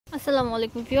আসসালামু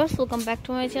আলাইকুম viewers, welcome back to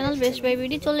my channel best by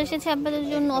BD. চলে এসেছে আপনাদের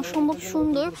জন্য অসম্ভব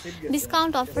সুন্দর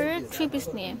ডিসকাউন্ট অফারের 3 পিস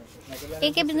নিয়ে।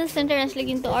 একে বিজনেস সেন্টার আসলে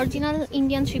কিন্তু অরিজিনাল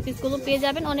ইন্ডিয়ান 3 পিসগুলো পেয়ে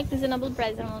যাবেন অনেক রিজনেবল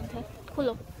প্রাইসের মধ্যে।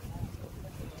 খুলো,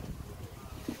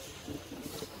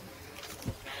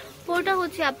 পুরোটা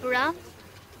হচ্ছে আপনারা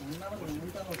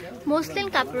মসলিন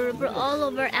কাপড়ের উপর অল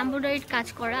ওভার এমব্রয়ডারিড কাজ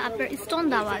করা, আপনার স্টোন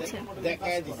দেওয়া আছে।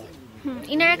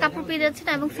 ইনারের কাপড় পেয়ে যাচ্ছেন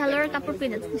এবং সালোয়ারের কাপড়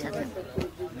পেয়ে যাচ্ছেন সাথে।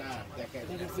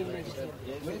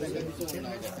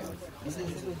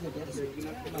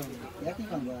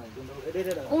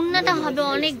 ওড়নাটা হবে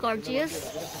অনেক গর্জিয়াস,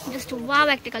 জাস্ট ওয়াও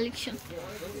একটা কালেকশন।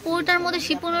 পুরোটার মধ্যে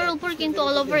শিপনের উপর কিন্তু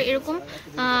অল ওভার এরকম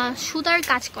সুতার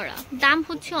কাজ করা। দাম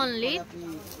হচ্ছে অনলি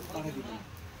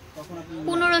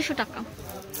 1500 টাকা।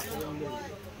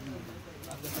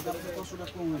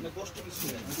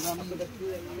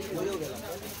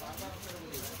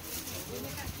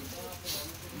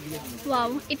 ওয়াও,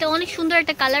 এটা অনেক সুন্দর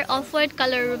একটা কালার, অফ হোয়াইট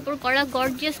কালারের উপর করা,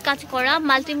 গর্জিয়াস কাজ করা,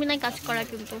 মাল্টিমিনাই কাজ করা।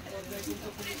 কিন্তু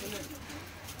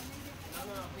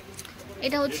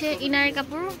এটা হচ্ছে ইনারের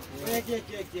কাপড়,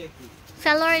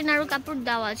 সালোয়ার ইনারের কাপড়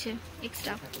দেওয়া আছে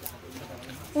এক্সট্রা।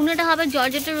 উন্নটা হবে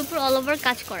জর্জেটের উপর অল ওভার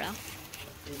কাজ করা।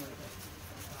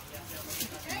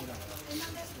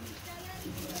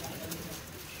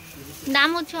 দাম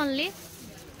হচ্ছে অনলি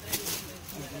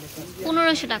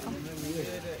 1500 টাকা।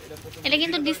 এটা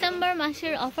কিন্তু ডিসেম্বর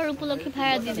মাসের অফার উপলক্ষে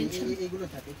ভাড়া দিয়ে দিচ্ছেন।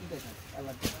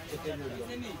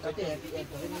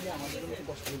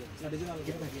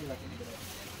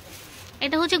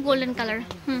 এটা হচ্ছে গোল্ডেন কালার।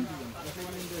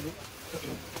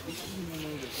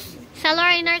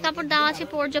 সালোয়ার ইনার কাপড় দেওয়া আছে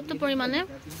পর্যাপ্ত পরিমাণে।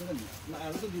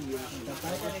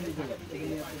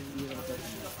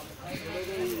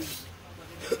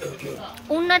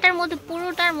 ওড়নাটার মধ্যে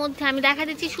পুরোটার মধ্যে আমি দেখা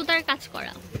দিচ্ছি সুতার কাজ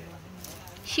করা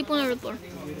শিপনের উপর।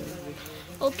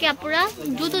 ওকে আপুরা,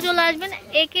 দ্রুত চলে আসবেন।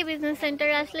 একে বিজনেস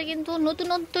সেন্টারে আসলে কিন্তু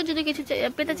নতুনত্ব যদি কিছু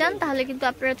পেতে চান তাহলে কিন্তু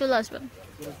আপনারা চলে আসবেন।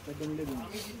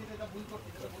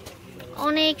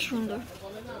 অনেক সুন্দর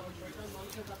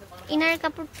ইনারের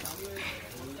কাপড়।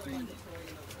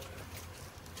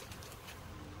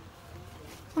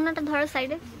 ওড়নাটা ধরো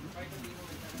সাইডে,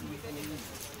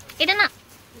 এটা না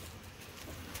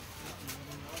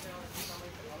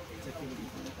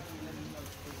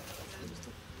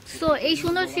সো এই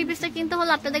সুন্দর থ্রি পিসটা কিনতে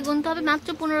হলে আপনাদের গুনতে হবে মাত্র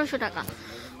 1500 টাকা।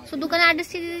 সো দোকানে অ্যাড্রেস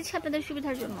দিয়ে দিচ্ছি আপনাদের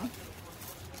সুবিধার জন্য।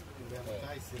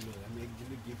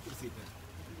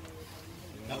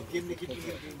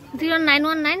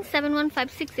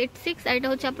 0919715686। আর এটা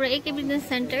হচ্ছে আপনার একে business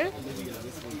centre,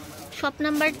 shop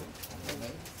number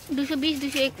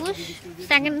 220-221,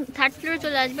 second third ফ্লোরে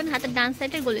চলে আসবেন, হাতের ডান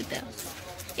সাইডের গলিতে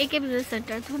একে বিজনেস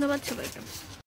সেন্টার। ধন্যবাদ সবাইকে।